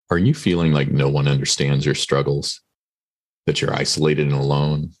Are you feeling like no one understands your struggles, that you're isolated and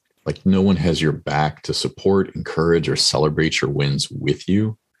alone, like no one has your back to support, encourage, or celebrate your wins with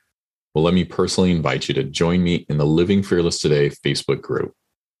you? Well, let me personally invite you to join me in the Living Fearless Today Facebook group.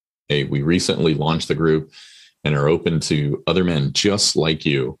 Hey, we recently launched the group and are open to other men just like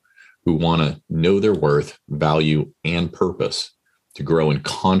you who want to know their worth, value, and purpose, to grow in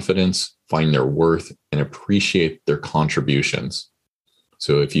confidence, find their worth, and appreciate their contributions.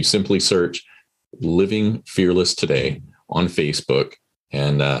 So if you simply search Living Fearless Today on Facebook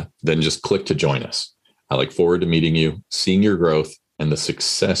and then just click to join us. I look forward to meeting you, seeing your growth, and the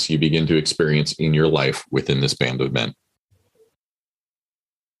success you begin to experience in your life within this band of men.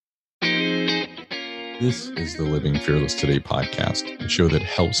 This is the Living Fearless Today podcast, a show that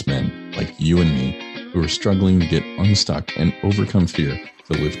helps men like you and me who are struggling to get unstuck and overcome fear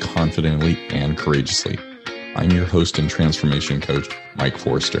to live confidently and courageously. I'm your host and transformation coach, Mike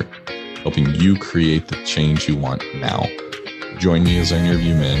Forster, helping you create the change you want now. Join me as I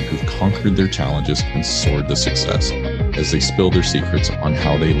interview men who've conquered their challenges and soared to success as they spill their secrets on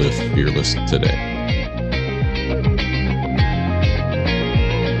how they live fearless today.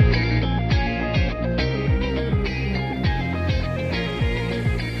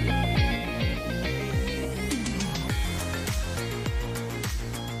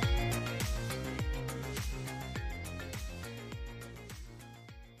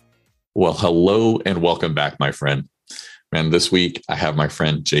 Well, hello and welcome back, my friend. Man, this week I have my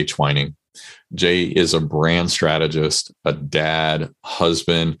friend Jay Twining. Jay is a brand strategist, a dad,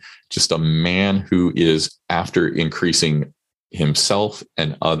 husband, just a man who is after increasing himself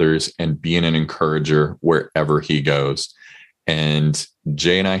and others and being an encourager wherever he goes. And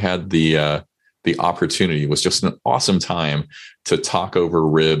Jay and I had the opportunity. It was just an awesome time to talk over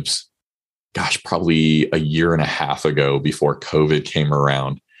ribs. Gosh, probably a year and a half ago before COVID came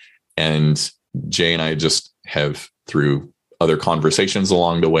around. And Jay and I just have, through other conversations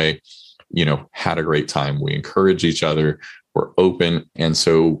along the way, had a great time. We encourage each other. We're open. And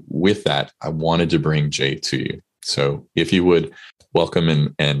so with that, I wanted to bring Jay to you. So if you would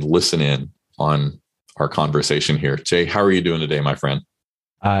welcome and listen in on our conversation here. Jay, how are you doing today, my friend?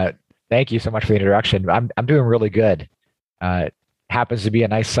 Thank you so much for the introduction. I'm doing really good. Happens to be a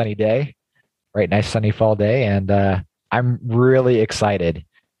nice sunny day, right? Nice sunny fall day. And I'm really excited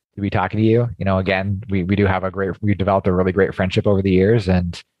to be talking to you. Again, we do have we developed a really great friendship over the years,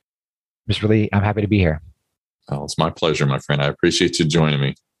 and I'm happy to be here. Well, it's my pleasure, my friend. I appreciate you joining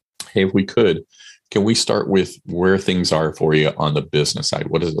me. Hey, if we could, can we start with where things are for you on the business side?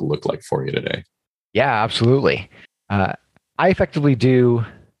 What does it look like for you today? Yeah, absolutely. I effectively do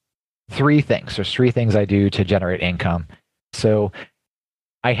three things. There's three things I do to generate income. So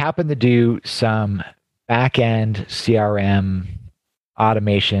I happen to do some back-end CRM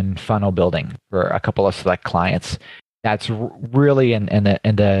automation funnel building for a couple of select clients. That's really, and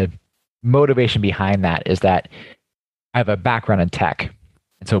the motivation behind that is that I have a background in tech.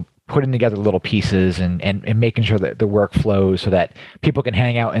 And so putting together little pieces and making sure that the work flows so that people can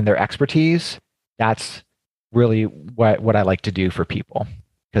hang out in their expertise, that's really what I like to do for people.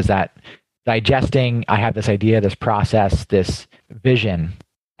 Because that digesting, I have this idea, this process, this vision,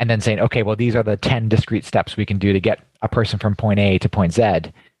 and then saying, okay, well, these are the 10 discrete steps we can do to get a person from point A to point Z,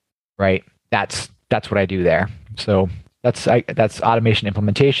 right? That's what I do there. So that's automation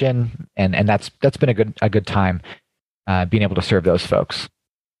implementation, and that's been a good time being able to serve those folks.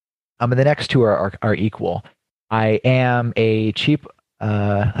 And the next two are equal. I am a cheap,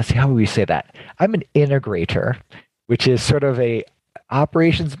 let's see, how would we say that? I'm an integrator, which is sort of a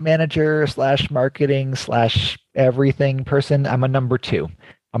operations manager / marketing / everything person. I'm a number two.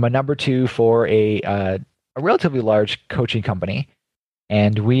 I'm a number two for a relatively large coaching company,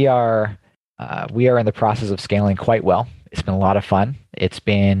 and we are in the process of scaling quite well. It's been a lot of fun. It's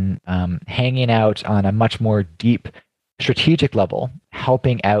been hanging out on a much more deep strategic level,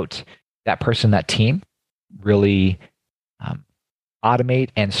 helping out that person, that team, really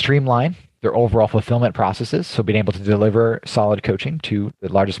automate and streamline their overall fulfillment processes. So being able to deliver solid coaching to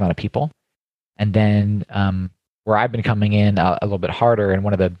the largest amount of people. And then where I've been coming in a little bit harder, and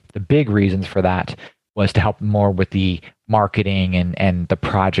one of the big reasons for that was to help more with the marketing and the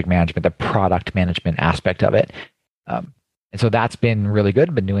project management, the product management aspect of it. And so that's been really good.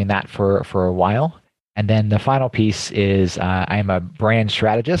 I've been doing that for a while. And then the final piece is I'm a brand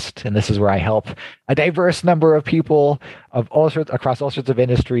strategist, and this is where I help a diverse number of people of across all sorts of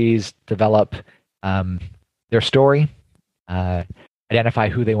industries develop their story, identify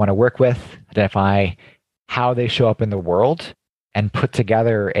who they want to work with, identify how they show up in the world, and put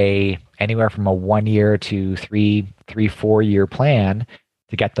together anywhere from a 1 year to 3-4 year plan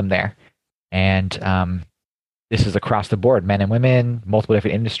to get them there. And this is across the board, men and women, multiple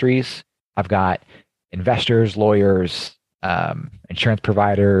different industries. I've got investors, lawyers, insurance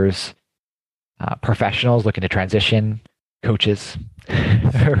providers, professionals looking to transition, coaches,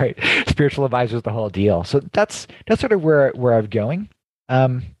 right? Spiritual advisors, the whole deal. So that's sort of where I'm going.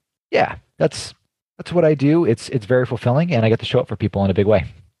 Yeah, that's what I do. It's very fulfilling, and I get to show up for people in a big way.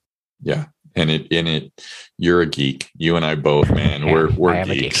 Yeah. And you're a geek. You and I both, man, yeah, we're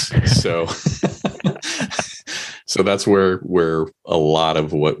geeks. So, so that's where a lot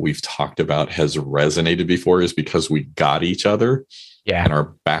of what we've talked about has resonated before, is because we got each other. Yeah. And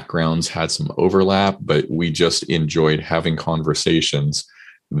our backgrounds had some overlap, but we just enjoyed having conversations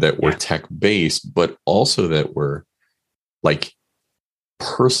that were tech based, but also that were like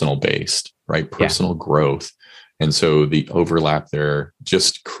personal based, right? Personal growth. And so the overlap there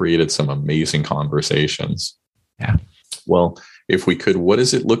just created some amazing conversations. Yeah. Well, if we could, what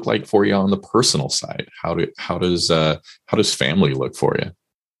does it look like for you on the personal side? How does family look for you?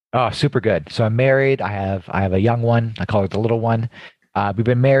 Oh, super good. So I'm married. I have a young one. I call her the little one. We've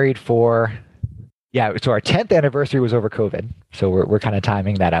been married for, so our 10th anniversary was over COVID. So we're kind of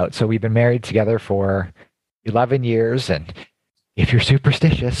timing that out. So we've been married together for 11 years, and if you're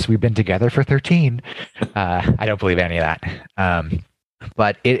superstitious, we've been together for 13. I don't believe any of that.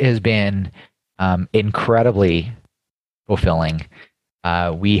 But it has been incredibly fulfilling.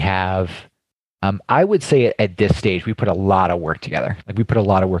 We have, I would say at this stage, we put a lot of work together. Like, we put a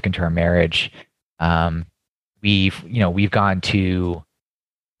lot of work into our marriage. We've gone to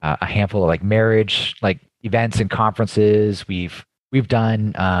a handful of like marriage, like events and conferences. We've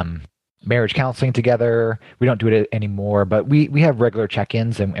done, marriage counseling together. We don't do it anymore, but we have regular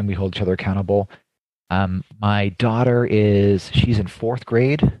check-ins and we hold each other accountable. My daughter she's in 4th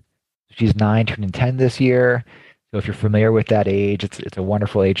grade. She's 9, turning 10 this year. So if you're familiar with that age, it's a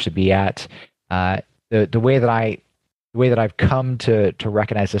wonderful age to be at. The way that I've come to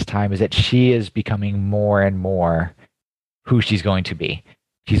recognize this time is that she is becoming more and more who she's going to be.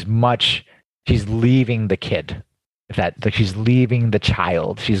 She's leaving the kid. She's leaving the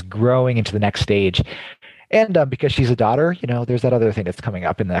child. She's growing into the next stage. And because she's a daughter, there's that other thing that's coming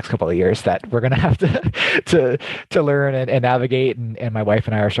up in the next couple of years that we're going to have to learn and navigate. And my wife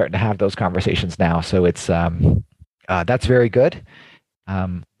and I are starting to have those conversations now. So it's that's very good.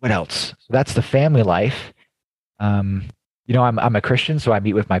 What else? So that's the family life. I'm a Christian, so I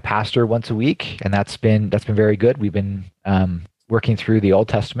meet with my pastor once a week, and that's been very good. We've been working through the Old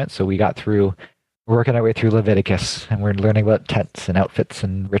Testament, so we're working our way through Leviticus, and we're learning about tents and outfits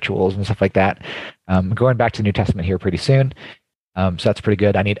and rituals and stuff like that. Going back to the New Testament here pretty soon, so that's pretty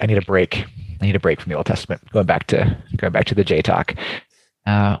good. I need a break. I need a break from the Old Testament. Going back to the J Talk.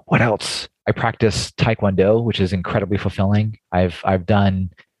 What else? I practice Taekwondo, which is incredibly fulfilling. I've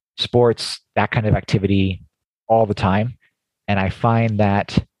done sports, that kind of activity, all the time, and I find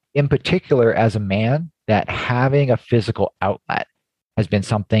that, in particular, as a man, that having a physical outlet has been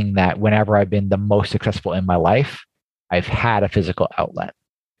something that whenever I've been the most successful in my life, I've had a physical outlet.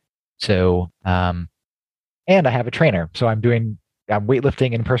 So, and I have a trainer. So I'm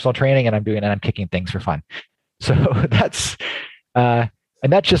weightlifting and personal training, and I'm kicking things for fun. So that's, and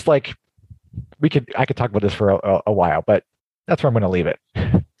that's just like, I could talk about this for a while, but that's where I'm going to leave it.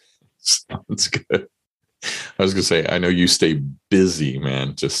 Sounds good. I was going to say, I know you stay busy,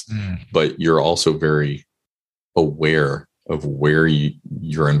 man, but you're also very aware of where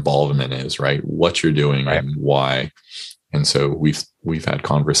your involvement is, right? What you're doing, right, and why. And so we've had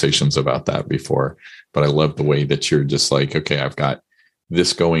conversations about that before, but I love the way that you're just like, okay, I've got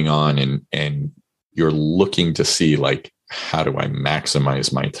this going on, and you're looking to see, like, how do I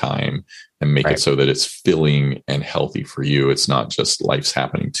maximize my time and make it so that it's filling and healthy for you? It's not just life's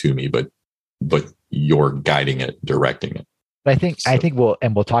happening to me, but you're guiding it, directing it. But I think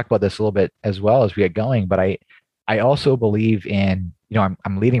we'll talk about this a little bit as well as we get going, but I also believe in,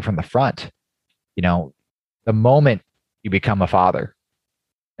 I'm leading from the front. The moment you become a father,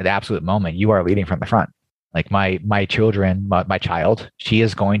 at the absolute moment, you are leading from the front. Like my children, my child, she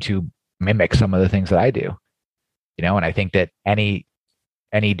is going to mimic some of the things that I do. And I think that any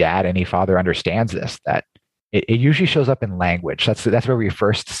dad, any father understands this, that it usually shows up in language. That's where we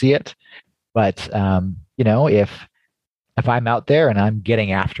first see it. But if I'm out there and I'm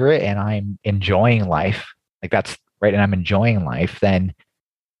getting after it and I'm enjoying life, like that's right, and I'm enjoying life, then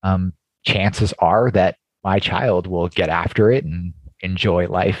chances are that my child will get after it and enjoy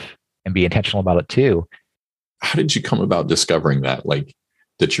life and be intentional about it too. How did you come about discovering that, like,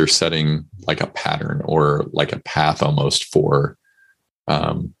 that you're setting like a pattern or like a path almost for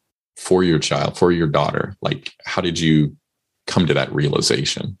your child, for your daughter? Like, how did you come to that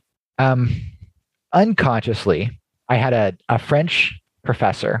realization? Unconsciously, I had a French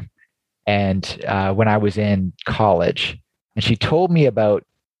professor, and when I was in college, and she told me about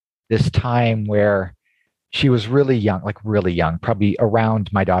this time where she was really young, like really young, probably around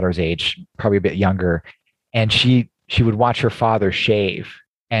my daughter's age, probably a bit younger, and she would watch her father shave,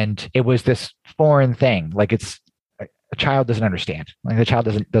 and it was this foreign thing. Like it's a child doesn't understand. Like the child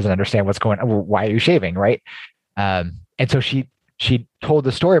doesn't understand what's going on. Why are you shaving, right? And so she told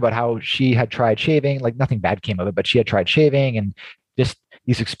the story about how she had tried shaving, like nothing bad came of it, but she had tried shaving and just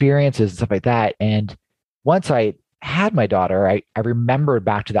these experiences and stuff like that. And once I had my daughter, I remembered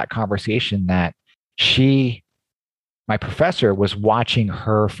back to that conversation that my professor was watching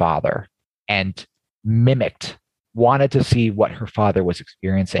her father and mimicked, wanted to see what her father was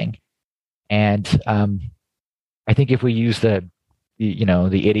experiencing. And I think if we use the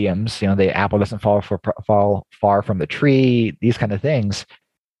idioms, the apple doesn't fall far from the tree, these kind of things.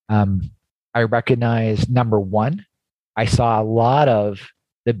 I recognize, number one, I saw a lot of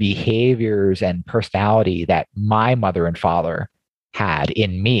the behaviors and personality that my mother and father had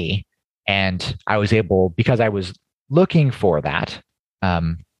in me. And I was able, because I was looking for that,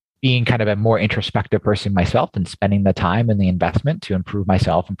 being kind of a more introspective person myself and spending the time and the investment to improve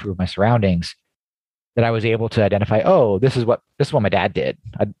myself, improve my surroundings, that I was able to identify, oh, this is what my dad did.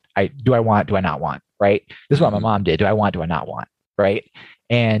 Do I not want, right? This is what my mom did. Do I want, do I not want, right?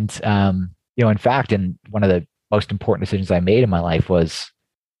 And, in fact, and one of the most important decisions I made in my life was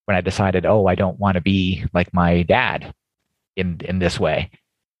when I decided, oh, I don't want to be like my dad in this way.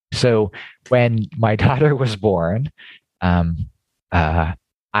 So when my daughter was born,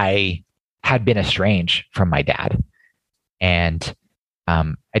 I had been estranged from my dad, and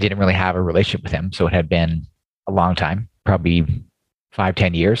I didn't really have a relationship with him. So it had been a long time, probably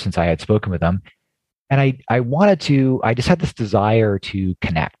 5-10 years since I had spoken with him. And I just had this desire to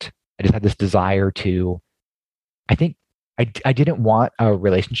connect. I just had this desire to, I think I didn't want a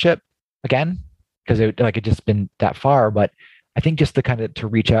relationship again, because it had just been that far. But I think just to kind of to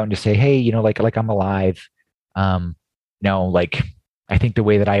reach out and just say, hey, like I'm alive. I think the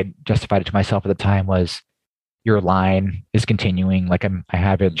way that I had justified it to myself at the time was, your line is continuing. Like I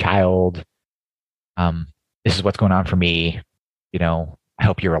have a child. This is what's going on for me. I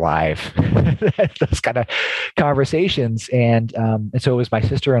hope you're alive. Those kind of conversations. And so it was my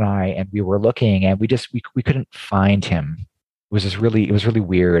sister and I, and we were looking, and we couldn't find him. It was really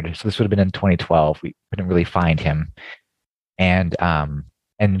weird. So this would have been in 2012. We couldn't really find him. And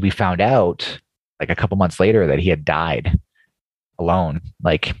we found out like a couple months later that he had died alone.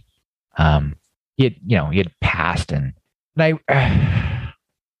 Like, he had passed, and it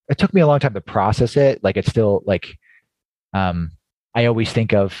took me a long time to process it. Like, it's still like, I always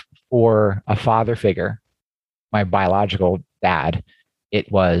think of, for a father figure, my biological dad,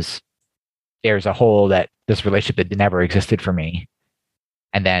 there's a hole that this relationship that never existed for me.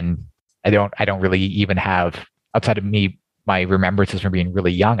 And then I don't really even have, outside of me, my remembrances from being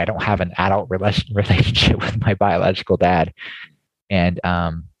really young, I don't have an adult relationship with my biological dad. And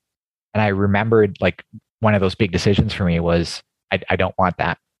I remembered, like, one of those big decisions for me was, I don't want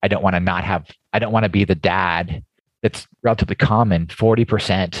that. I don't want to be the dad that's relatively common.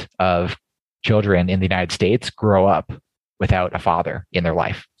 40% of children in the United States grow up without a father in their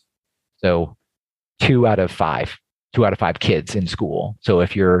life. So 2 out of 5 kids in school. So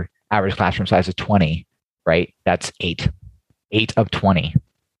if your average classroom size is 20, right, that's 8 of 20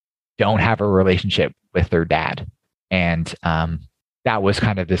 don't have a relationship with their dad. And that was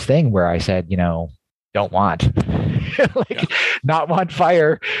kind of this thing where I said, don't want, not want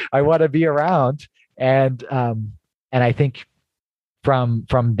fire. I want to be around. And I think from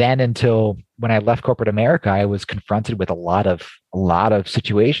then until when I left corporate America, I was confronted with a lot of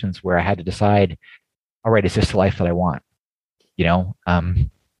situations where I had to decide, all right, is this the life that I want?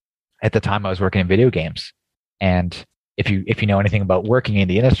 At the time I was working in video games, and if you know anything about working in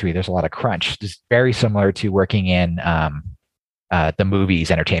the industry, there's a lot of crunch. It's very similar to working in the movies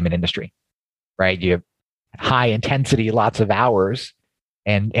entertainment industry, right? You have high intensity, lots of hours,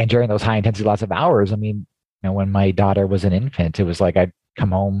 and during those high intensity, lots of hours, I mean, when my daughter was an infant, it was like I'd come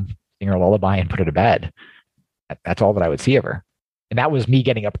home, sing her a lullaby, and put her to bed. That's all that I would see of her, and that was me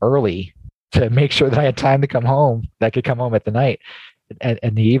getting up early to make sure that I had time to come home. That I could come home at the night,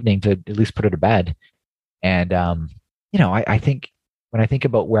 in the evening, to at least put her to bed. And I think when I think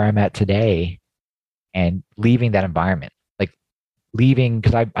about where I'm at today and leaving that environment, like leaving,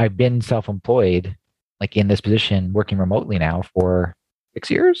 because I've been self-employed, like in this position, working remotely now for 6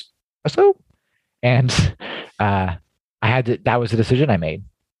 years or so. And that was the decision I made.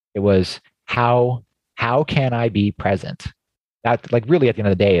 It was, how can I be present that, like, really at the end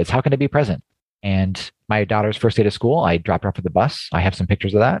of the day, is how can I be present? And my daughter's first day to school, I dropped her off at the bus. I have some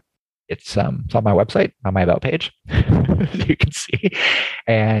pictures of that. It's on my website, on my about page. You can see.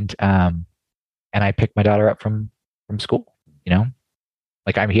 And I picked my daughter up from school, you know,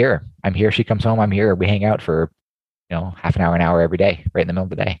 like I'm here. I'm here. She comes home. I'm here. We hang out for, half an hour every day, right in the middle of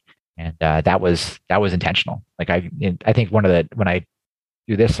the day. And that was intentional. Like I think when I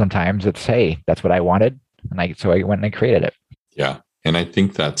do this sometimes, it's, hey, that's what I wanted. So I went and I created it. Yeah. And I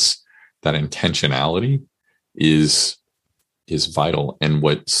think that intentionality is vital. And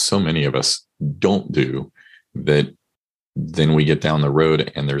what so many of us don't do, that then we get down the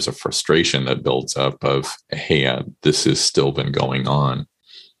road and there's a frustration that builds up of, hey, this has still been going on.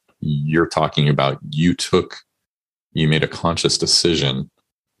 You're talking about you made a conscious decision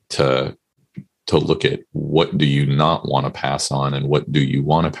to look at what do you not want to pass on and what do you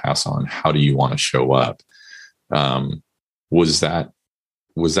want to pass on? How do you want to show up? Was that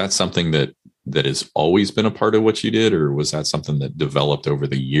something that has always been a part of what you did, or was that something that developed over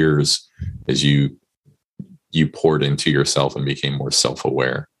the years as you poured into yourself and became more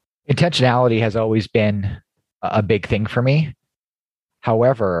self-aware? Intentionality has always been a big thing for me.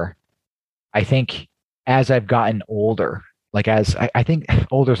 However, I think as I've gotten older, I think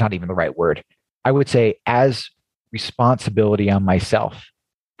older is not even the right word. I would say as responsibility on myself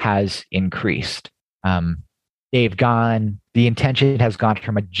has increased, the intention has gone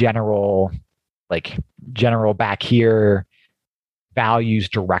from a general back here values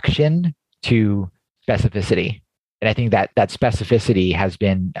direction to specificity. And I think that specificity has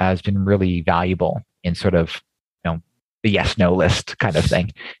been really valuable in sort of, the yes, no list kind of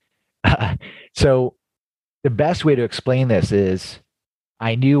thing. So the best way to explain this is,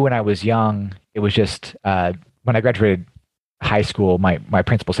 I knew when I was young, it was just, when I graduated high school, my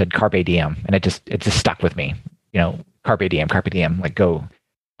principal said carpe diem, and it just stuck with me. Carpe diem, like go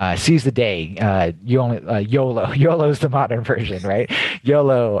seize the day. YOLO is the modern version, right?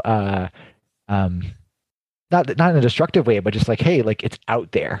 YOLO, not in a destructive way, but just like, hey, like it's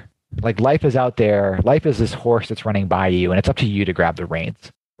out there. Like life is out there. Life is this horse that's running by you, and it's up to you to grab the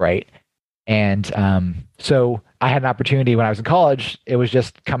reins, right? And so I had an opportunity when I was in college. It was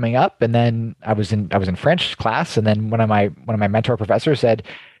just coming up, and then I was in French class, and then one of my mentor professors said,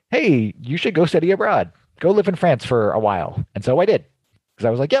 "Hey, you should go study abroad. Go live in France for a while." And so I did, because I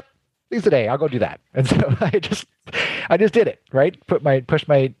was like, "Yep, seize the day. I'll go do that." And so I just did it. Right, pushed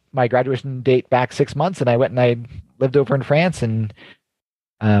my graduation date back 6 months, and I went and I lived over in France and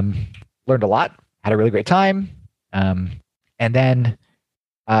learned a lot. Had a really great time, and then.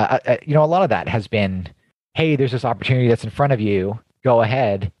 A lot of that has been, hey, there's this opportunity that's in front of you. Go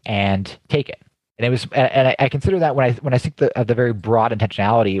ahead and take it. And it was, and I consider that when I think of the very broad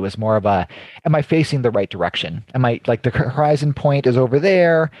intentionality, it was more of a, am I facing the right direction? Am I, like, the horizon point is over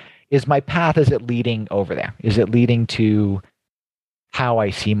there? Is my path, is it leading over there? Is it leading to how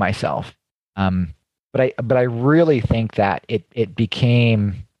I see myself? But I really think that it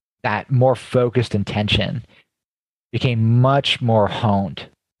became that more focused intention became much more honed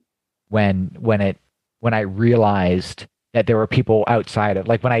when I realized that there were people outside of,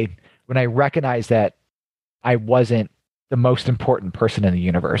 like, when I recognized that I wasn't the most important person in the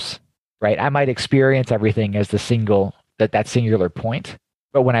universe, right? I might experience everything as that singular point,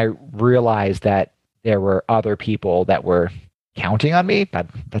 but when I realized that there were other people that were counting on me,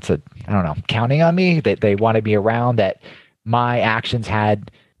 counting on me, that they wanted me around, that my actions had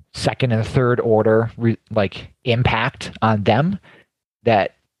second and third order impact on them,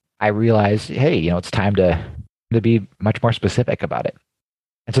 that I realized, hey, it's time to be much more specific about it.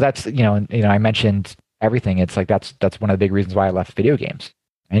 And so that's, I mentioned everything. It's like, that's one of the big reasons why I left video games.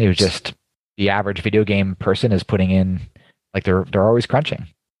 And it was just, the average video game person is putting in, like, they're always crunching.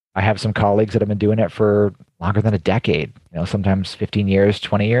 I have some colleagues that have been doing it for longer than a decade, sometimes 15 years,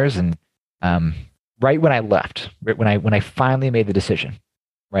 20 years. And right when I left, when I finally made the decision,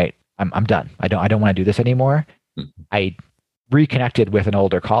 right, I'm done. I don't want to do this anymore. I reconnected with an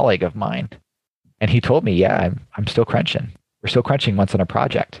older colleague of mine, and he told me, yeah, I'm still crunching. We're still crunching once on a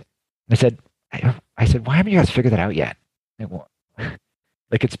project. And I said, why haven't you guys figured that out yet?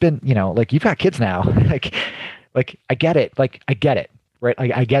 Like, it's been, like, you've got kids now. like I get it. Like, I get it. Right.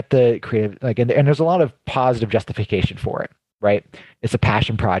 I get the creative, and there's a lot of positive justification for it. Right. It's a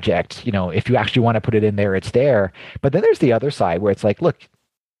passion project. If you actually want to put it in there, it's there. But then there's the other side where it's like, look,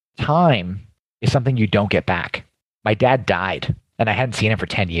 time is something you don't get back. My dad died, and I hadn't seen him for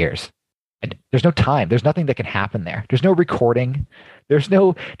 10 years. And there's no time. There's nothing that can happen there. There's no recording. There's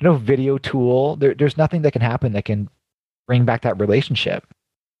no video tool. There's nothing that can happen that can bring back that relationship.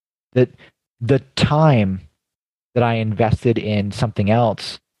 That the time that I invested in something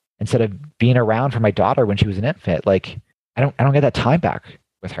else instead of being around for my daughter when she was an infant. Like I don't get that time back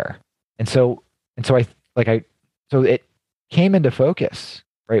with her. And so so it came into focus,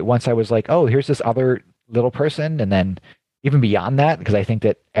 right? Once I was like, oh, here's this other little person. And then even beyond that, because I think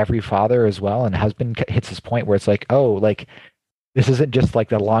that every father as well and husband hits this point where it's like, oh, like this isn't just like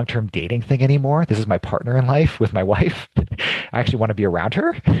the long-term dating thing anymore. This is my partner in life with my wife. I actually want to be around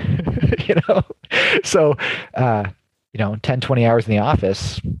her, you know? So, uh, 10, 20 hours in the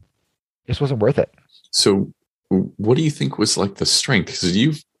office just wasn't worth it. So what do you think was like the strength?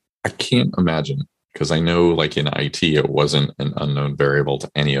 Because I can't imagine, because I know like in IT, it wasn't an unknown variable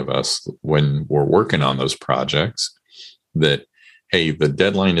to any of us when we're working on those projects that, hey, the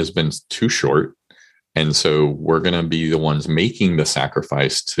deadline has been too short. And so we're going to be the ones making the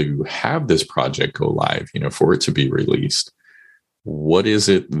sacrifice to have this project go live, for it to be released. What is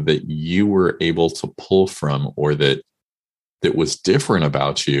it that you were able to pull from, or that was different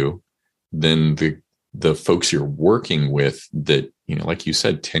about you than the folks you're working with that, like you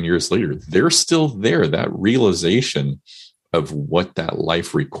said, 10 years later, they're still there. That realization of what that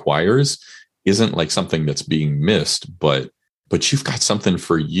life requires isn't like something that's being missed, but you've got something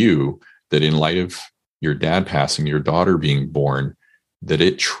for you that, in light of your dad passing, your daughter being born, that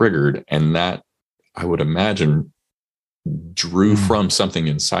it triggered, and that I would imagine drew from something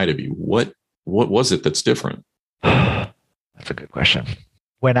inside of you. What was it that's different? That's a good question.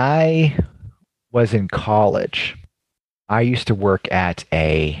 When I was in college, I used to work at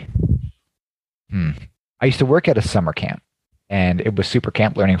a summer camp, and it was Super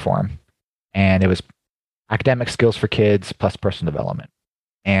Camp Learning Forum, and it was academic skills for kids plus personal development.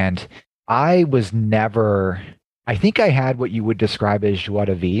 And I think I had what you would describe as joie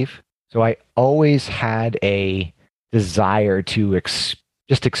de vivre. So I always had a desire to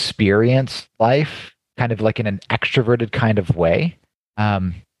just experience life kind of like in an extroverted kind of way.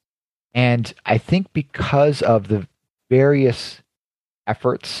 And I think because of the various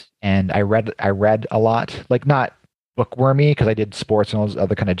efforts, and I read a lot, like not bookwormy because I did sports and all this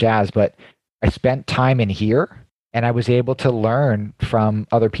other kind of jazz, but I spent time in here and I was able to learn from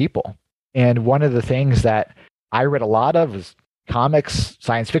other people. And one of the things that I read a lot of was comics,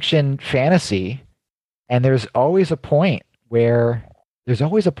 science fiction, fantasy. And there's always a point where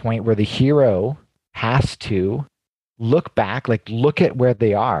the hero has to look back, like look at where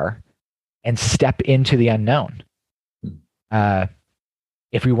they are and step into the unknown.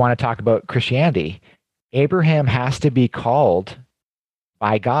 If we want to talk about Christianity, Abraham has to be called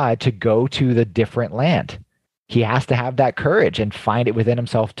by God to go to the different land. He has to have that courage and find it within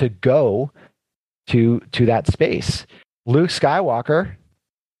himself to go to that space. Luke Skywalker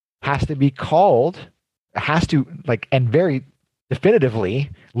has to be called, and very definitively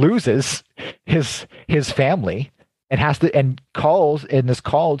loses his family and calls and is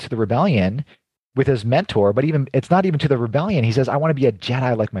called to the rebellion with his mentor. But even it's not even to the rebellion. He says, I want to be a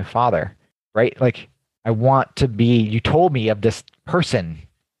Jedi like my father, right? Like I want to be, you told me of this person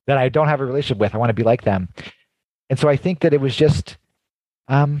that I don't have a relationship with. I want to be like them. And so I think that it was just,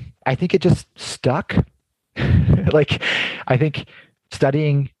 I think it just stuck. Like, I think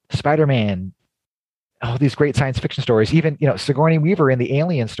studying Spider-Man, all these great science fiction stories, even, Sigourney Weaver in the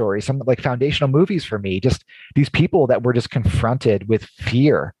Alien stories, some like foundational movies for me, just these people that were just confronted with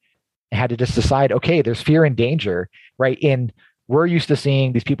fear and had to just decide, okay, there's fear and danger, right? We're used to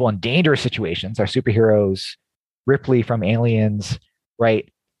seeing these people in dangerous situations, our superheroes, Ripley from Aliens, right?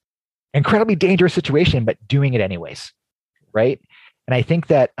 Incredibly dangerous situation, but doing it anyways, right? And I think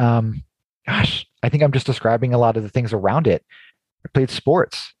that, I think I'm just describing a lot of the things around it. I played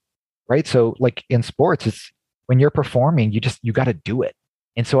sports, right? So like in sports, it's when you're performing, you got to do it.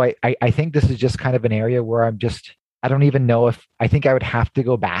 And so I think this is just kind of an area where I don't even know if, I think I would have to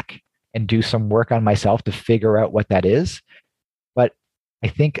go back and do some work on myself to figure out what that is. But I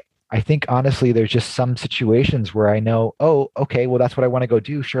think honestly, there's just some situations where I know, oh, okay, well, that's what I want to go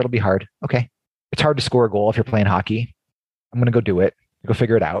do. Sure, it'll be hard. Okay. It's hard to score a goal if you're playing hockey. I'm going to go do it. Go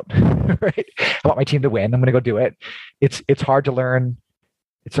figure it out. Right. I want my team to win. I'm going to go do it. It's hard to learn.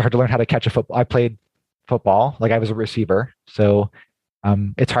 It's hard to learn how to catch a football. I played football. Like I was a receiver. So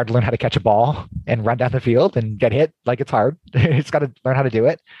it's hard to learn how to catch a ball and run down the field and get hit. Like it's hard. It's got to learn how to do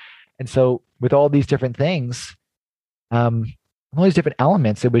it. And so with all these different things, all these different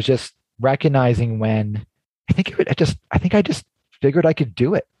elements, it was just recognizing when I think I just figured I could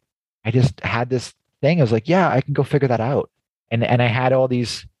do it. I just had this thing. I was like, yeah, I can go figure that out. And I had all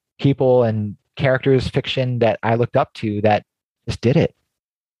these people and characters, fiction that I looked up to that just did it.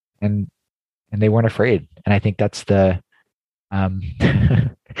 And they weren't afraid. And I think that's the,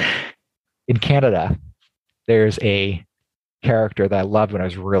 in Canada, there's a character that I loved when I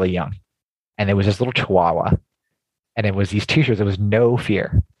was really young. And it was this little chihuahua. And it was these t-shirts. It was No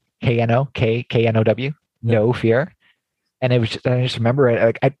Fear. K-N-O-W. No Fear. And it was just, I just remember it.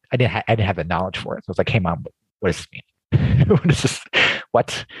 Like I didn't have the knowledge for it. So I was like, hey mom, what does this mean? What is this?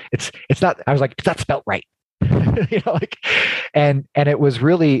 What? It's not, I was like, it's not spelt right. Like, and it was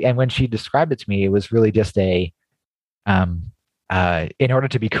really, and when she described it to me, it was really just in order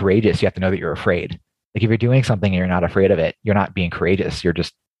to be courageous, you have to know that you're afraid. Like if you're doing something and you're not afraid of it, you're not being courageous. You're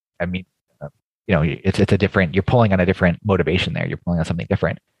just, I mean, it's a different, you're pulling on a different motivation there. You're pulling on something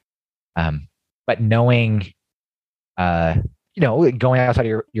different. But knowing, going outside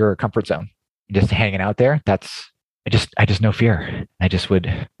of your comfort zone, just hanging out there, I just know fear. I just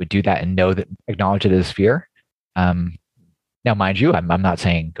would do that and know that, acknowledge it as fear. Now, mind you, I'm not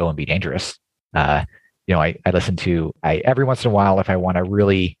saying go and be dangerous. I listen to, every once in a while, if I want to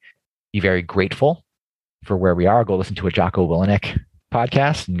really be very grateful for where we are, I'll go listen to a Jocko Willenick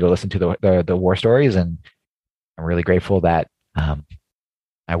podcast and go listen to the war stories. And I'm really grateful that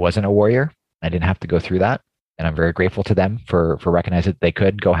I wasn't a warrior. I didn't have to go through that. And I'm very grateful to them for recognizing that they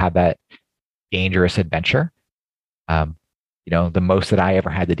could go have that dangerous adventure. The most that I ever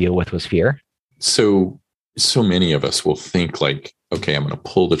had to deal with was fear. So many of us will think like, okay, I'm going to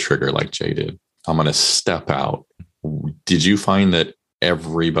pull the trigger like Jay did. I'm going to step out. Did you find that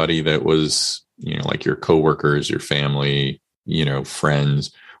everybody that was, like your coworkers, your family,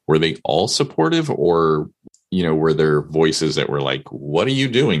 friends, were they all supportive, or, were there voices that were like, what are you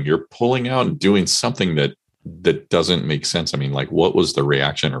doing? You're pulling out and doing something that doesn't make sense. I mean, like, what was the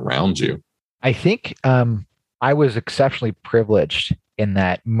reaction around you? I think I was exceptionally privileged in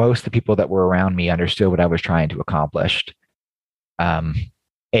that most of the people that were around me understood what I was trying to accomplish.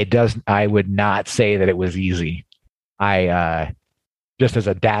 I would not say that it was easy. Just as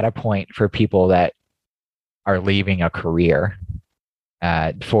a data point for people that are leaving a career,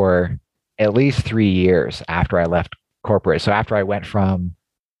 for at least 3 years after I left corporate. So after I went from,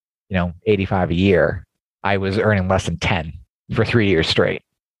 85 a year, I was earning less than 10 for 3 years straight.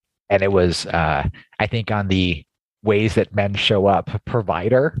 And it was, I think on the ways that men show up,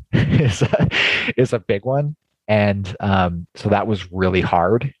 provider is a big one. And so that was really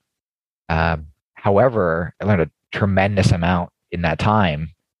hard. However, I learned a tremendous amount in that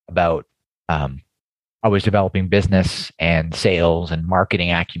time about, I was developing business and sales and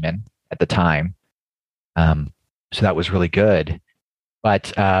marketing acumen at the time. So that was really good.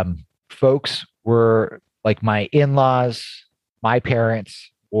 But folks were like my in-laws, my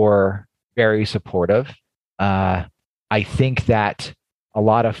parents were very supportive. I think that a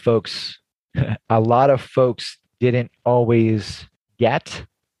lot of folks didn't always get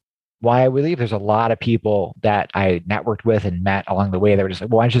why I would leave. There's a lot of people that I networked with and met along the way that were just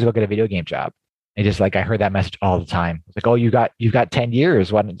like, well, why don't you just go get a video game job? And just like, I heard that message all the time. It's like, oh, you've got 10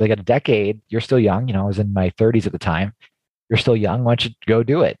 years. What, like a decade, you're still young. I was in my 30s at the time. You're still young. Why don't you go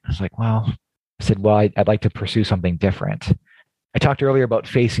do it? I was like, well, I said, well, I'd like to pursue something different. I talked earlier about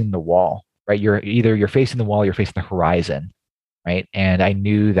facing the wall, right? You're facing the wall, you're facing the horizon, right? And I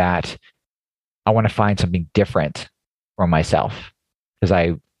knew that I want to find something different for myself, because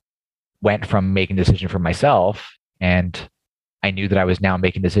I went from making a decision for myself, and I knew that I was now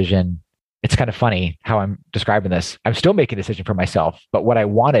making a decision. It's kind of funny how I'm describing this. I'm still making a decision for myself, but what I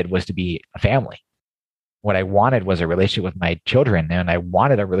wanted was to be a family. What I wanted was a relationship with my children, and I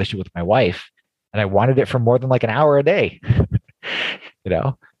wanted a relationship with my wife, and I wanted it for more than like an hour a day,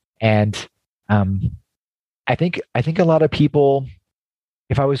 And I think a lot of people,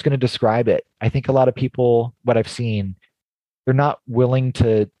 if I was going to describe it, I think a lot of people, what I've seen, they're not willing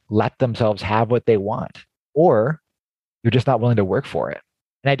to let themselves have what they want, or you're just not willing to work for it.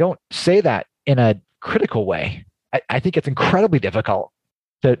 And I don't say that in a critical way. I think it's incredibly difficult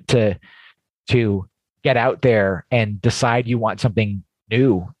to get out there and decide you want something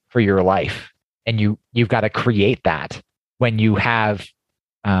new for your life. And you've got to create that when you have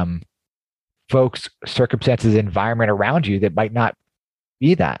folks, circumstances, environment around you that might not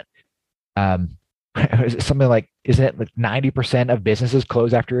be that. Something like, isn't it like 90% of businesses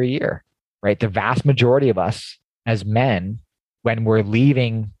close after a year, right? The vast majority of us as men, when we're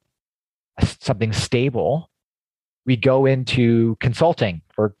leaving something stable, we go into consulting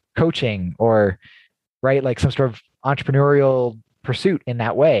or coaching or, right, like some sort of entrepreneurial pursuit in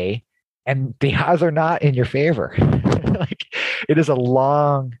that way. And the odds are not in your favor. Like, it is a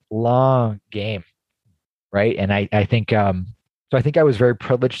long, long game, right? And I think so. I think I was very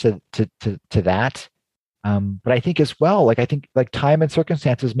privileged to that. But I think as well, like, I think like time and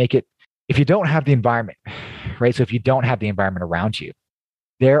circumstances make it, if you don't have the environment, right? So if you don't have the environment around you,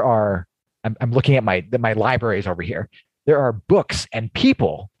 there are I'm looking at my libraries over here. There are books and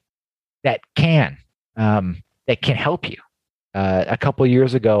people that can help you. A couple of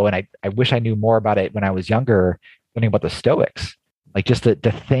years ago, and I wish I knew more about it when I was younger, learning about the Stoics, like just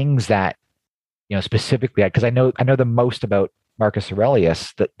the things that, specifically, because I know the most about Marcus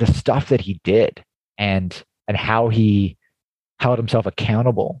Aurelius, the stuff that he did, and how he held himself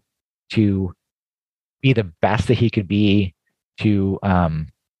accountable to be the best that he could be, to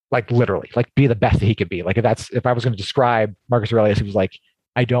like literally like be the best that he could be. Like if I was going to describe Marcus Aurelius, he was like,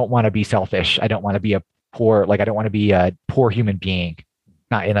 I don't want to be selfish. I don't want to be I don't want to be a poor human being,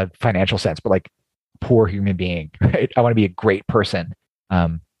 not in a financial sense, but like poor human being, right? I want to be a great person.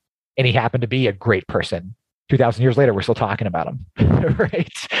 And he happened to be a great person. 2,000 years later, we're still talking about him,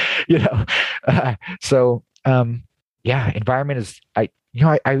 right? So yeah, environment is, I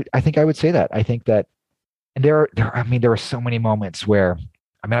think I would say that. I think that, and there were so many moments where,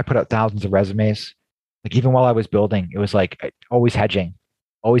 I put out thousands of resumes. Like even while I was building, it was like always hedging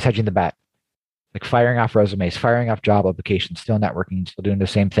the bet, like firing off resumes, firing off job applications, still networking, still doing the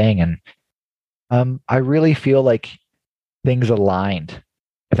same thing. And I really feel like things aligned,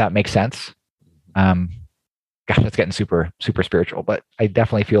 if that makes sense. Gosh, that's getting super, super spiritual, but I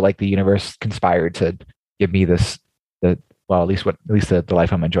definitely feel like the universe conspired to give me at least the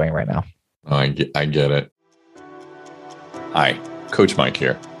life I'm enjoying right now. Oh, I get it. Hi, Coach Mike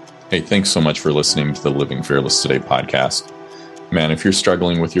here. Hey, thanks so much for listening to the Living Fearless Today podcast. Man, if you're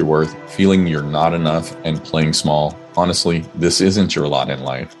struggling with your worth, feeling you're not enough, and playing small, honestly, this isn't your lot in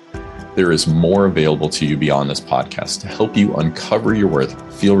life. There is more available to you beyond this podcast to help you uncover your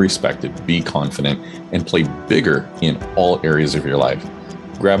worth, feel respected, be confident, and play bigger in all areas of your life.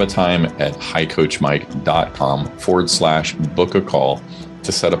 Grab a time at highcoachmike.com/book a call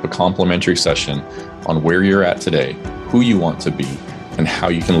to set up a complimentary session on where you're at today, who you want to be, and how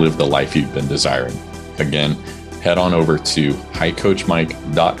you can live the life you've been desiring. Again, head on over to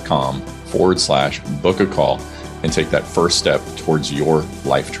highcoachmike.com/book a call and take that first step towards your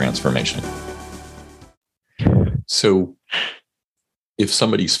life transformation. So if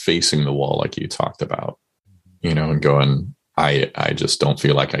somebody's facing the wall, like you talked about, and going, I just don't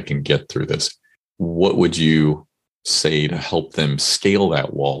feel like I can get through this, what would you say to help them scale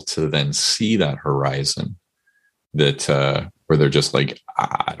that wall to then see that horizon that where they're just like,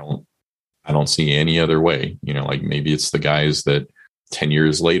 I don't see any other way? Like maybe it's the guys that 10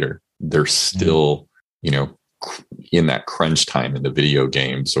 years later, they're still, in that crunch time in the video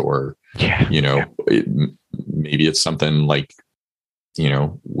games, or, maybe it's something like,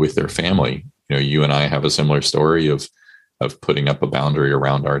 with their family. You and I have a similar story of putting up a boundary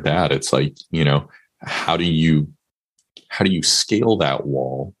around our dad. It's like, how do you scale that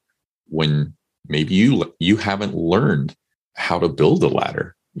wall when maybe you haven't learned how to build a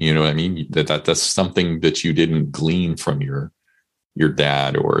ladder? You know what I mean? That's something that you didn't glean from your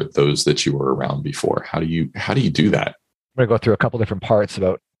dad or those that you were around before. How do you do that? I'm going to go through a couple different parts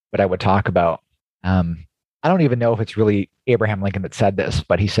about what I would talk about. I don't even know if it's really Abraham Lincoln that said this,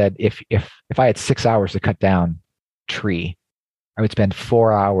 but he said, if I had 6 hours to cut down a tree, I would spend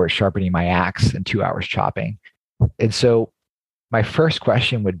 4 hours sharpening my axe and 2 hours chopping. And so my first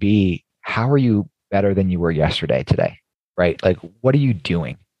question would be, how are you better than you were yesterday today? Right? Like, what are you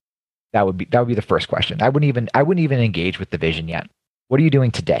doing? That would be the first question. I wouldn't even engage with the vision yet. What are you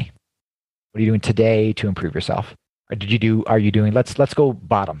doing today? What are you doing today to improve yourself? Or are you doing, let's go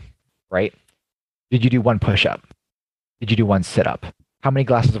bottom, right? Did you do one push-up? Did you do one sit-up? How many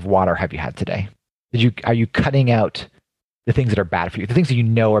glasses of water have you had today? Are you cutting out the things that are bad for you? The things that you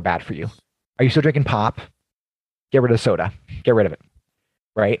know are bad for you. Are you still drinking pop? Get rid of soda. Get rid of it.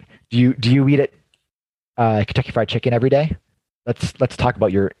 Right? Do you eat it Kentucky Fried Chicken every day? Let's talk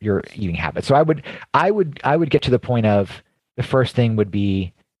about your eating habits. So I would get to the point of, the first thing would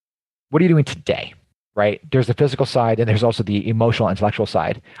be, what are you doing today? Right? There's the physical side, and there's also the emotional, intellectual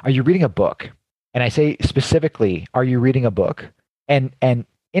side. Are you reading a book? And I say specifically, are you reading a book? And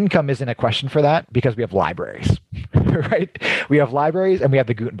income isn't a question for that, because we have libraries, right? We have libraries, and we have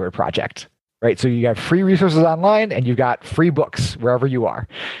the Gutenberg Project, right? So you have free resources online, and you've got free books wherever you are.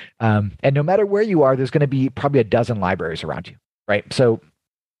 And no matter where you are, there's going to be probably a dozen libraries around you, right? So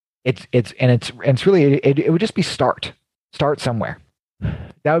it's really, it would just be start somewhere.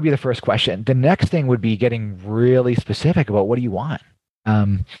 That would be the first question. The next thing would be getting really specific about, what do you want?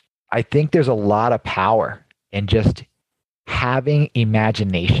 I think there's a lot of power in just having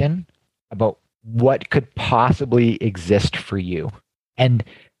imagination about what could possibly exist for you. And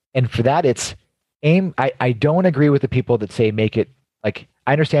for that, it's aim. I don't agree with the people that say make it, like,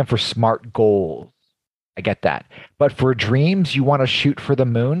 I understand for SMART goals, I get that. But for dreams, you want to shoot for the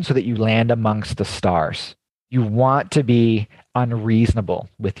moon so that you land amongst the stars. You want to be unreasonable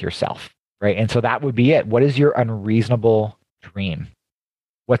with yourself, right? And so that would be it. What is your unreasonable dream?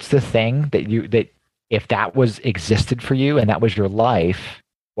 What's the thing that if that was existed for you and that was your life,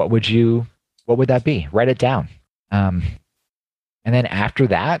 what would that be? Write it down. And then after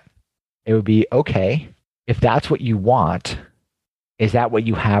that, it would be, okay, if that's what you want, is that what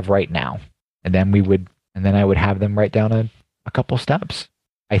you have right now? And then I would have them write down a couple steps.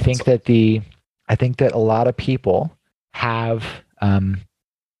 I think that a lot of people have,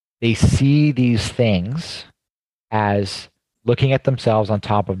 they see these things as looking at themselves on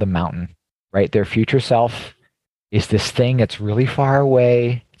top of the mountain, right? Their future self is this thing that's really far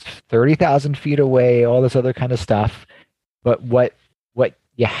away. It's 30,000 feet away, all this other kind of stuff. But what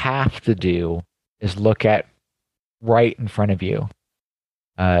you have to do is look at right in front of you.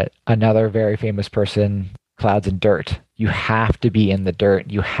 Another very famous person, clouds and dirt. You have to be in the dirt.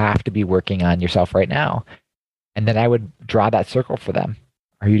 You have to be working on yourself right now. And then I would draw that circle for them.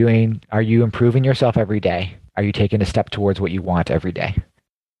 Are you improving yourself every day? Are you taking a step towards what you want every day?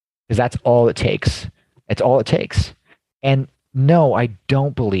 Because that's all it takes. It's all it takes. And no, I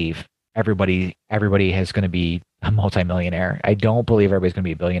don't believe everybody is going to be a multimillionaire. I don't believe everybody's going to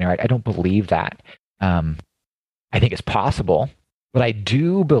be a billionaire. I don't believe that. I think it's possible, but I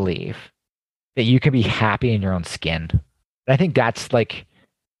do believe that you can be happy in your own skin. And I think that's like,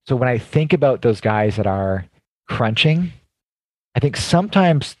 so when I think about those guys that are crunching, I think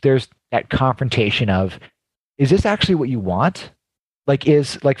sometimes there's that confrontation of, is this actually what you want?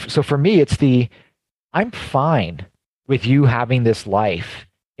 So for me, it's I'm fine with you having this life.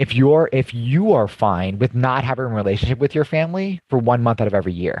 If you are fine with not having a relationship with your family for 1 month out of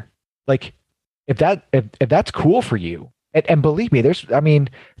every year, like if that's cool for you, and believe me,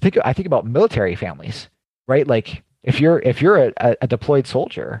 I think about military families, right? Like if you're a deployed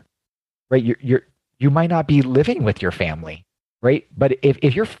soldier, right, you might not be living with your family, right? But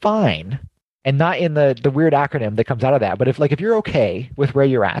if you're fine, and not in the weird acronym that comes out of that, but if you're okay with where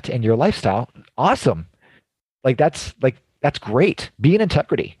you're at and your lifestyle, awesome. That's great. Be in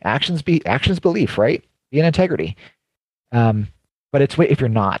integrity. Actions belief, right? Be in integrity. But if you're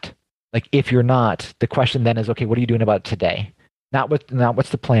not. If you're not, the question then is, okay, what are you doing about today? Not what's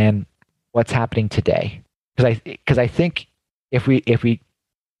the plan, what's happening today? Because I think if we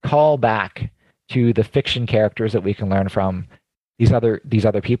call back to the fiction characters that we can learn from these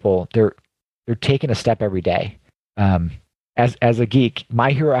other people, they're taking a step every day. As a geek,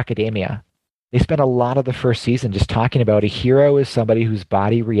 My Hero Academia, they spent a lot of the first season just talking about a hero is somebody whose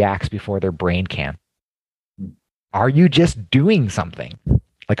body reacts before their brain can. Are you just doing something?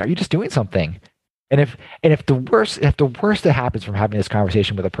 Are you just doing something? And if the worst that happens from having this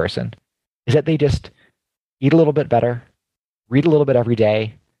conversation with a person is that they just eat a little bit better, read a little bit every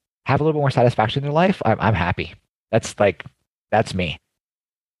day, have a little bit more satisfaction in their life, I'm happy. That's me.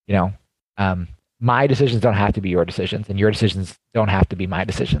 My decisions don't have to be your decisions, and your decisions don't have to be my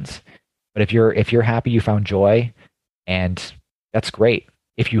decisions. But if you're happy, you found joy, and that's great.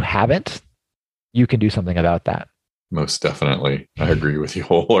 If you haven't, you can do something about that. Most definitely. I agree with you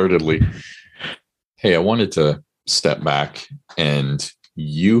wholeheartedly. Hey, I wanted to step back, and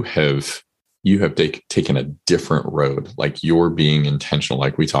you have taken a different road. You're being intentional,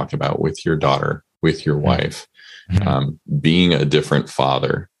 like we talked about with your daughter, with your wife, being a different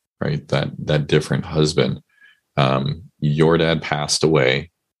father, right? That different husband. Your dad passed away,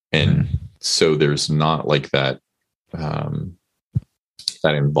 and so there's not that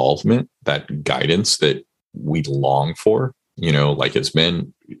that involvement, that guidance that we long for, as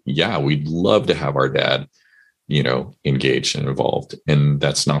men. Yeah, we'd love to have our dad, engaged and involved. And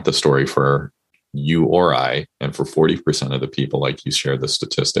that's not the story for you or I. And for 40% of the people, like you shared the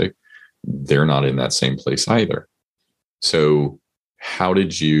statistic, they're not in that same place either. So how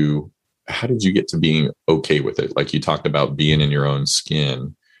did you get to being okay with it? Like you talked about being in your own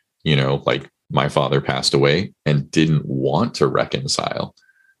skin, my father passed away and didn't want to reconcile.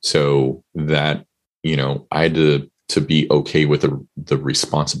 So that, I had to be okay with the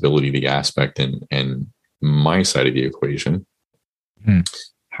responsibility, the aspect and my side of the equation.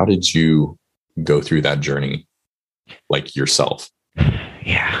 How did you go through that journey yourself?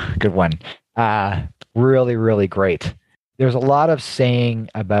 Yeah, good one. Really, really great. There's a lot of saying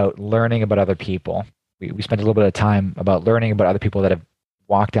about learning about other people. We spent a little bit of time about learning about other people that have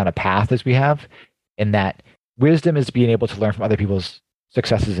walked down a path as we have, and that wisdom is being able to learn from other people's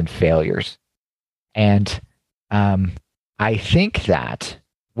successes and failures. And I think that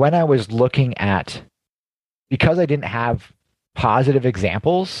when I was looking at, because I didn't have positive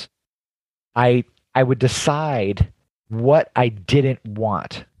examples, I I would decide what I didn't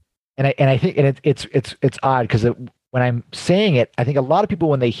want. And I think it's odd because when I'm saying it, I think a lot of people,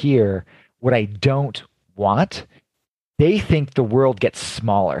 when they hear what I don't want, they think the world gets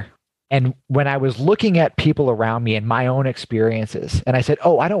smaller. And when I was looking at people around me and my own experiences, and I said,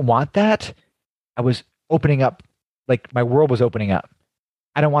 "Oh, I don't want that," I was opening up, like my world was opening up.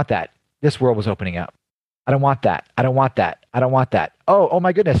 I don't want that. This world was opening up. I don't want that. I don't want that. I don't want that. Oh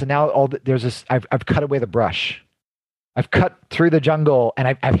my goodness! And now there's this. I've cut away the brush. I've cut through the jungle,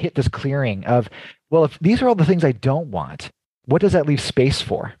 and I've hit this clearing of, well, if these are all the things I don't want, what does that leave space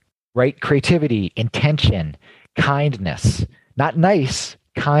for? Right? Creativity, intention, kindness, not nice,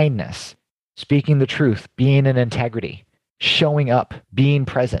 kindness, speaking the truth, being in integrity, showing up, being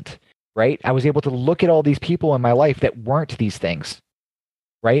present, right? I was able to look at all these people in my life that weren't these things,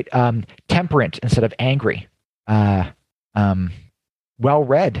 right? Temperate instead of angry, well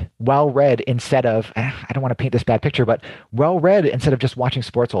read instead of, I don't want to paint this bad picture, but well read instead of just watching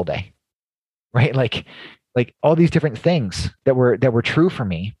sports all day, right? Like all these different things that were true for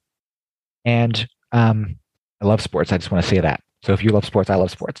me. And I love sports. I just want to say that. So if you love sports, I love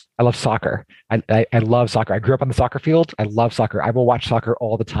sports. I love soccer. I love soccer. I grew up on the soccer field. I love soccer. I will watch soccer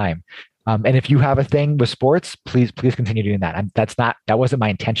all the time. And if you have a thing with sports, please continue doing that. That wasn't my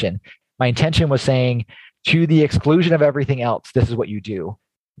intention. My intention was saying, to the exclusion of everything else, this is what you do,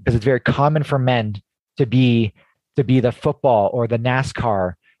 because it's very common for men to be the football or the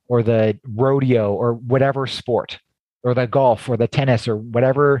NASCAR or the rodeo or whatever sport, or the golf or the tennis or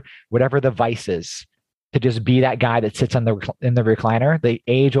whatever the vice is, to just be that guy that sits in the recliner, the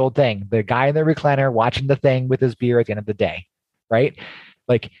age old thing, the guy in the recliner watching the thing with his beer at the end of the day, right?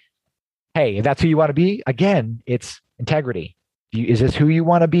 Like, hey, if that's who you want to be, again, it's integrity. Is this who you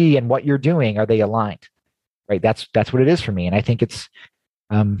want to be, and what you're doing, are they aligned? Right? That's what it is for me, and I think it's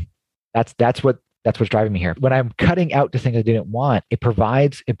that's what's driving me here. When I'm cutting out the things I didn't want, it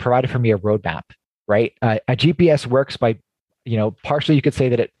provided for me a roadmap, right? A GPS works by, partially you could say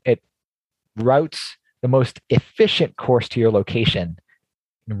that it routes the most efficient course to your location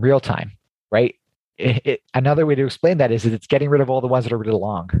in real time, right? Another way to explain that is that it's getting rid of all the ones that are really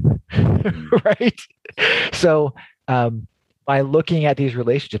long, right? So by looking at these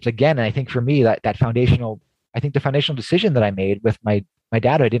relationships again, and I think for me the foundational decision that I made with my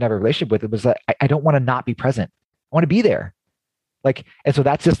dad, who I didn't have a relationship with, it was that I don't want to not be present. I want to be there. And so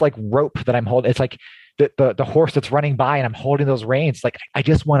that's just like rope that I'm holding. It's like the horse that's running by, and I'm holding those reins. Like, I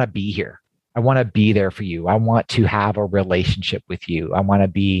just want to be here. I want to be there for you. I want to have a relationship with you. I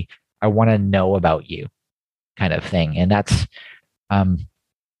want to know about you, kind of thing. And that's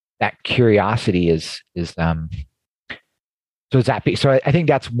that curiosity is so I think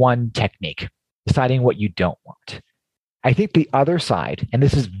that's one technique, deciding what you don't want. I think the other side, and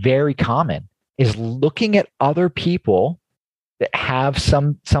this is very common, is looking at other people that have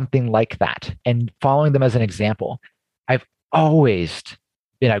something like that and following them as an example. I've always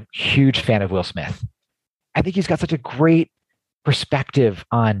been a huge fan of Will Smith. I think he's got such a great perspective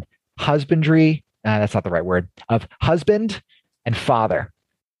on husbandry. That's not the right word, of husband and father,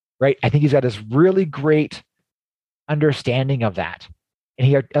 right? I think he's got this really great understanding of that.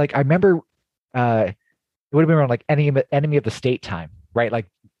 And I remember it would have been around like Enemy of the State time, right? Like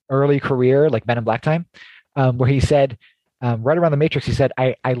early career, like Men in Black time, where he said, right around The Matrix, he said,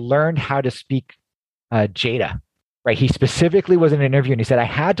 I learned how to speak Jada, right? He specifically was in an interview and he said, I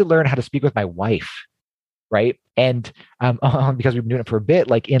had to learn how to speak with my wife, right? And because we've been doing it for a bit,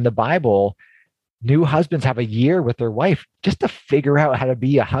 like in the Bible, new husbands have a year with their wife just to figure out how to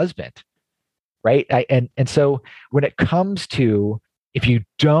be a husband, right? And so when it comes to, if you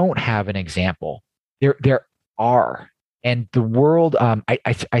don't have an example, there are, and the world,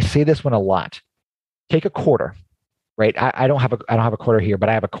 I say this one a lot. Take a quarter, right? I don't have a quarter here, but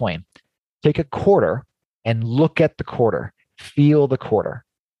I have a coin. Take a quarter and look at the quarter, feel the quarter,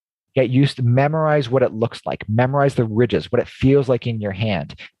 get used to memorize what it looks like, memorize the ridges, what it feels like in your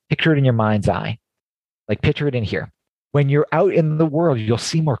hand, picture it in your mind's eye, like picture it in here. When you're out in the world, you'll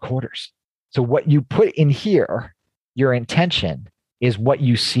see more quarters. So what you put in here, your intention, is what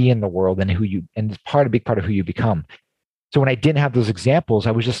you see in the world and it's a big part of who you become. So when I didn't have those examples,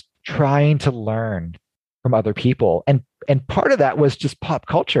 I was just trying to learn from other people. And part of that was just pop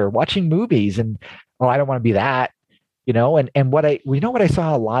culture, watching movies, and, oh, I don't want to be that, and what I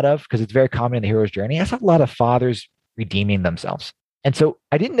saw a lot of, because it's very common in the hero's journey, I saw a lot of fathers redeeming themselves. And so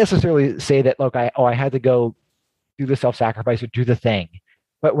I didn't necessarily say that, look, I had to go do the self-sacrifice or do the thing.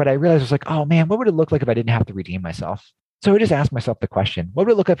 But what I realized was like, oh man, what would it look like if I didn't have to redeem myself? So I just asked myself the question, what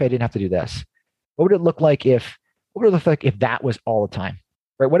would it look like if I didn't have to do this? What would it look like if that was all the time,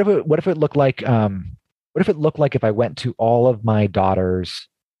 right? What if it looked like if I went to all of my daughter's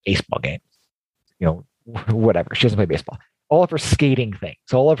baseball games, you know, whatever. She doesn't play baseball. All of her skating things,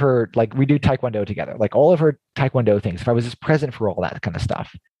 all of her, like, we do taekwondo together, like all of her taekwondo things. If I was just present for all that kind of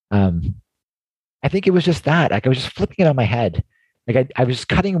stuff, um, I think it was just that. Like I was just flipping it on my head. Like I was just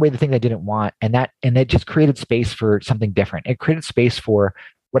cutting away the things I didn't want, and that just created space for something different. It created space for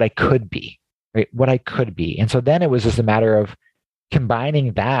what I could be, right? What I could be. And so then it was just a matter of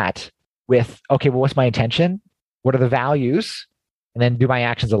combining that with, okay, well, what's my intention? What are the values? And then do my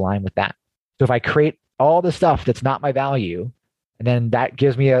actions align with that? So if I create all the stuff that's not my value, and then that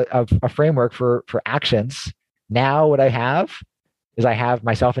gives me a framework for actions. Now what I have is I have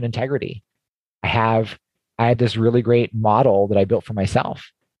myself in integrity. I had this really great model that I built for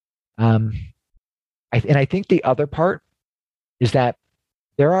myself. And I think the other part is that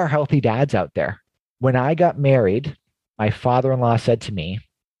there are healthy dads out there. When I got married, my father-in-law said to me,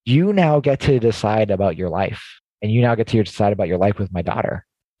 "You now get to decide about your life, and you now get to decide about your life with my daughter."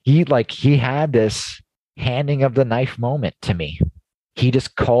 He had this handing of the knife moment to me. He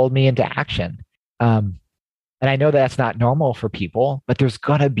just called me into action. And I know that's not normal for people, but there's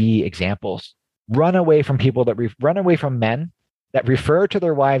gonna be examples. Run away from people run away from men that refer to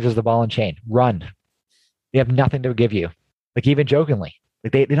their wives as the ball and chain. Run. They have nothing to give you. Like, even jokingly,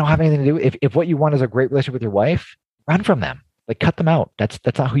 like they don't have anything to do. If what you want is a great relationship with your wife, run from them. Like, cut them out. That's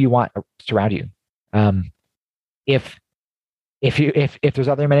not who you want surround you. If there's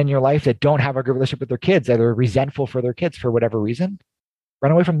other men in your life that don't have a good relationship with their kids, that are resentful for their kids for whatever reason,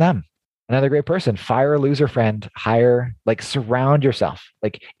 run away from them. Another great person, fire a loser friend, surround yourself,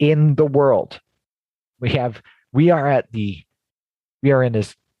 like, in the world. We are in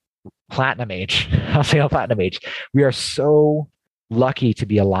this platinum age. I'll say platinum age. We are so lucky to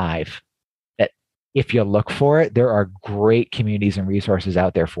be alive that if you look for it, there are great communities and resources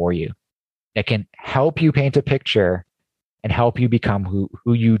out there for you that can help you paint a picture and help you become who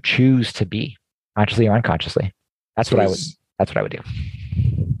you choose to be, consciously or unconsciously. That's what I would do.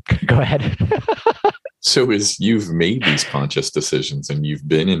 Go ahead. So as you've made these conscious decisions and you've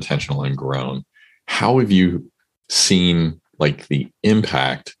been intentional and grown, how have you seen, like, the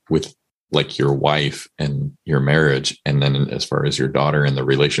impact with, like, your wife and your marriage, and then as far as your daughter and the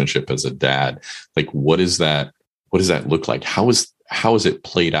relationship as a dad? Like, what does that look like? How is it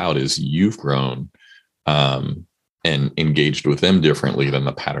played out as you've grown and engaged with them differently than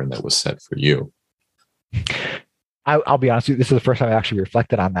the pattern that was set for you? I'll be honest with you, this is the first time I actually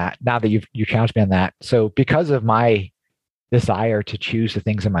reflected on that, now that you challenged me on that. So because of my desire to choose the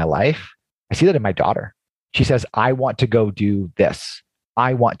things in my life, I see that in my daughter. She says, "I want to go do this.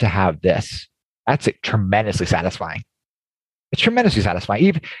 I want to have this." That's tremendously satisfying. It's tremendously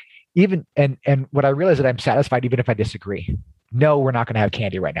satisfying. Even what I realize, that I'm satisfied even if I disagree. No, we're not going to have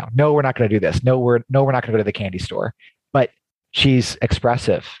candy right now. No, we're not going to do this. No, we're not going to go to the candy store. But she's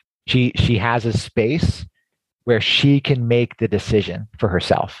expressive. She has a space where she can make the decision for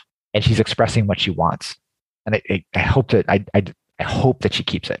herself, and she's expressing what she wants. And I hope that she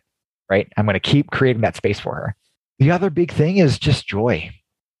keeps it. Right? I'm going to keep creating that space for her. The other big thing is just joy,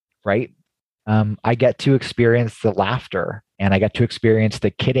 right? I get to experience the laughter, and I get to experience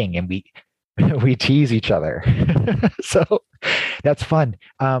the kidding, and we tease each other. So that's fun.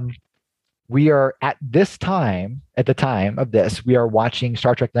 We are at the time of this, we are watching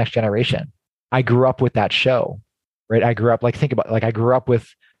Star Trek: Next Generation. I grew up with that show, right? I grew up, I grew up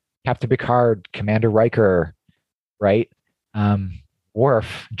with Captain Picard, Commander Riker, right?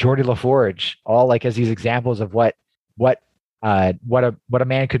 Worf, Geordi LaForge, all, like, as these examples of what a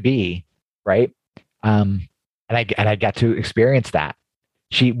man could be, right? And I got to experience that.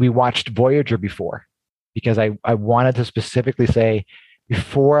 We watched Voyager before, because I wanted to specifically say,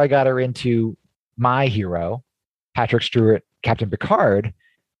 before I got her into my hero, Patrick Stewart, Captain Picard,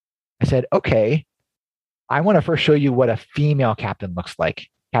 I said, okay, I want to first show you what a female captain looks like,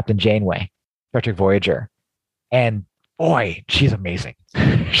 Captain Janeway, Star Trek Voyager. And boy, she's amazing.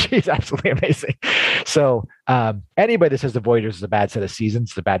 She's absolutely amazing. So anybody that says the Voyagers is a bad set of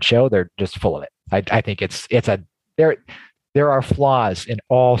seasons, it's a bad show, they're just full of it. I think there are flaws in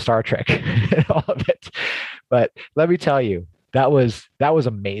all Star Trek, in all of it. But let me tell you, that was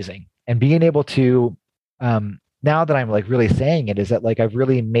amazing. And being able to, now that I'm, like, really saying it, is that, like, I've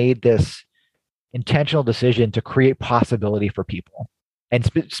really made this intentional decision to create possibility for people. And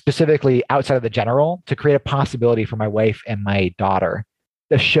specifically outside of the general, to create a possibility for my wife and my daughter,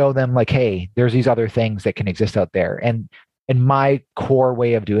 to show them, like, hey, there's these other things that can exist out there. And my core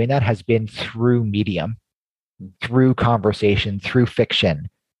way of doing that has been through medium, through conversation, through fiction,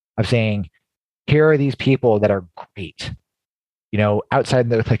 of saying, here are these people that are great. outside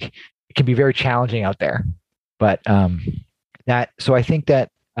the, like, it can be very challenging out there. But so I think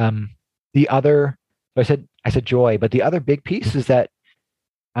that the other, so I said joy, but the other big piece is that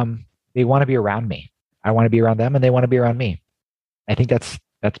they want to be around me. I want to be around them, and they want to be around me. I think that's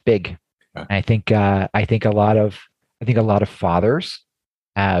big. And I think a lot of fathers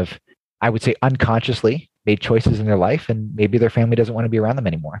have, I would say, unconsciously made choices in their life, and maybe their family doesn't want to be around them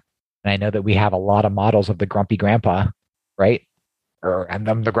anymore. And I know that we have a lot of models of the grumpy grandpa, right? And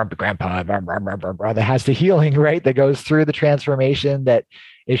I'm the grumpy grandpa, that has the healing, right? That goes through the transformation, that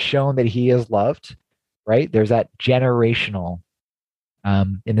is shown that he is loved, right? There's that generational,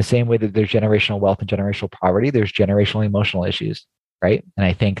 in the same way that there's generational wealth and generational poverty, there's generational emotional issues, right? And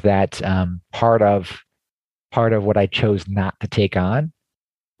I think that part of what I chose not to take on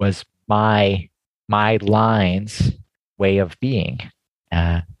was my line's way of being,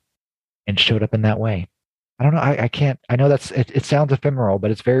 and showed up in that way. I don't know. I know it sounds ephemeral, but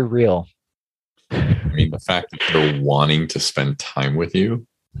it's very real. I mean, the fact that they're wanting to spend time with you,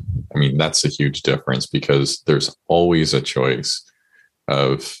 I mean, that's a huge difference, because there's always a choice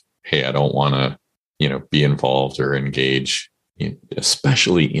of, hey, I don't want to, be involved or engage,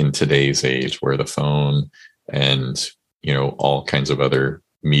 especially in today's age where the phone and, all kinds of other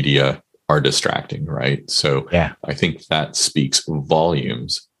media are distracting, right? So yeah. I think that speaks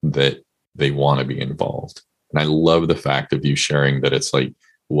volumes that they want to be involved. And I love the fact of you sharing that it's like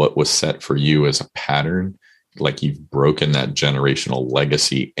what was set for you as a pattern, like you've broken that generational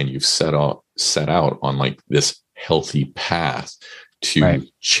legacy and you've set out on like this healthy path to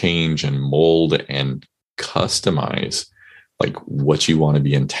change and mold and customize like what you want to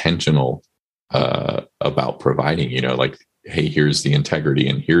be intentional about providing, like, hey, here's the integrity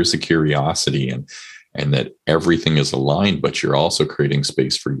and here's the curiosity, and that everything is aligned, but you're also creating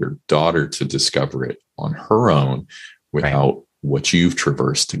space for your daughter to discover it on her own without what you've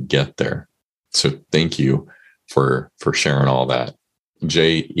traversed to get there. So thank you for sharing all that.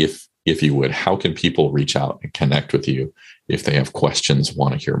 Jay, if you would, how can people reach out and connect with you if they have questions,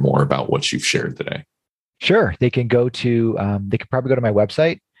 want to hear more about what you've shared today? Sure. They can go to, they could probably go to my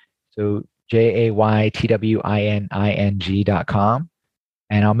website. So jaytwining.com.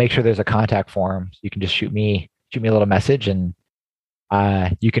 And I'll make sure there's a contact form. So you can just shoot me a little message, and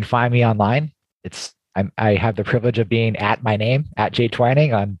you can find me online. I have the privilege of being at my name, at Jay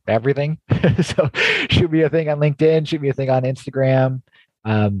Twining, on everything. So shoot me a thing on LinkedIn, shoot me a thing on Instagram.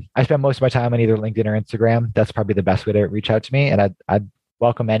 I spend most of my time on either LinkedIn or Instagram. That's probably the best way to reach out to me. And I'd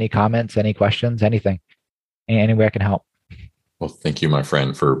welcome any comments, any questions, anything, any way I can help. Well, thank you, my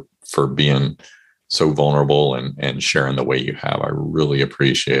friend, for being so vulnerable and sharing the way you have. I really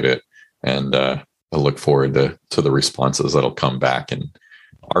appreciate it. And I look forward to the responses that'll come back in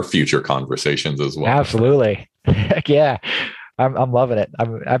our future conversations as well. Absolutely. Heck yeah. I'm loving it.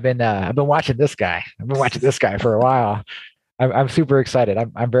 I've been watching this guy. I've been watching this guy for a while. I'm super excited.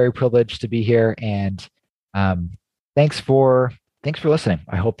 I'm very privileged to be here, and thanks for listening.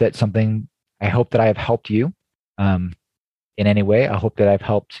 I hope that I have helped you in any way. I hope that I've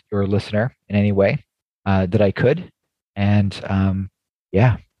helped your listener in any way that I could. And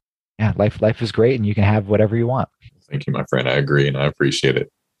life is great, and you can have whatever you want. Thank you, my friend. I agree, and I appreciate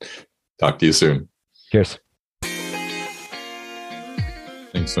it. Talk to you soon. Cheers.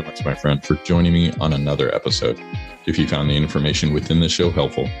 Thanks so much, my friend, for joining me on another episode. If you found the information within the show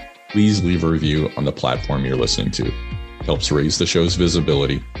helpful, please leave a review on the platform you're listening to. It helps raise the show's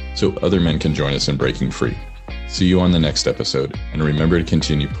visibility so other men can join us in breaking free. See you on the next episode, and remember to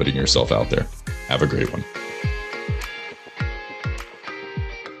continue putting yourself out there. Have a great one.